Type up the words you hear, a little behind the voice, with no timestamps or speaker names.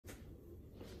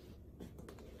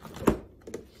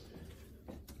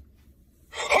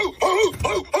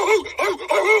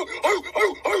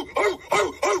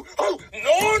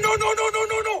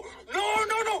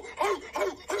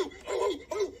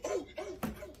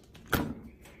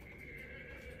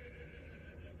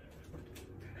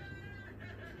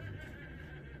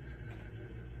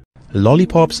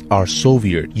Lollipops are so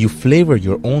weird. You flavor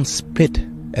your own spit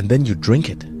and then you drink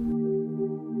it.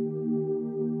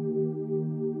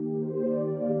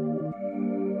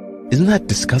 Isn't that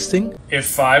disgusting? If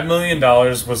 $5 million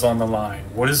was on the line,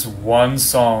 what is one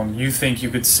song you think you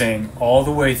could sing all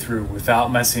the way through without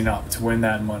messing up to win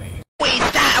that money? Is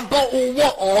that a bottle of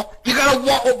water? You got a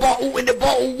water bottle in the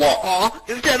bottle of water?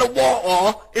 Instead of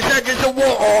water, is that just a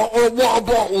water or a water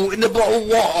bottle in the bottle of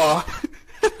water?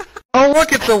 Oh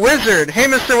look, it's a wizard. Hey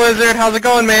Mr. Wizard, how's it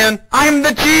going, man? I'm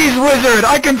the cheese wizard!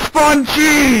 I can spawn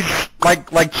cheese!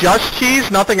 Like just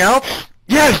cheese? Nothing else?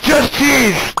 Yes, just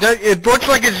cheese! It looks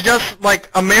like it's just, like,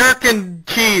 American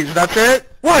cheese, that's it?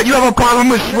 What, you have a problem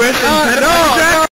with Swiss and no,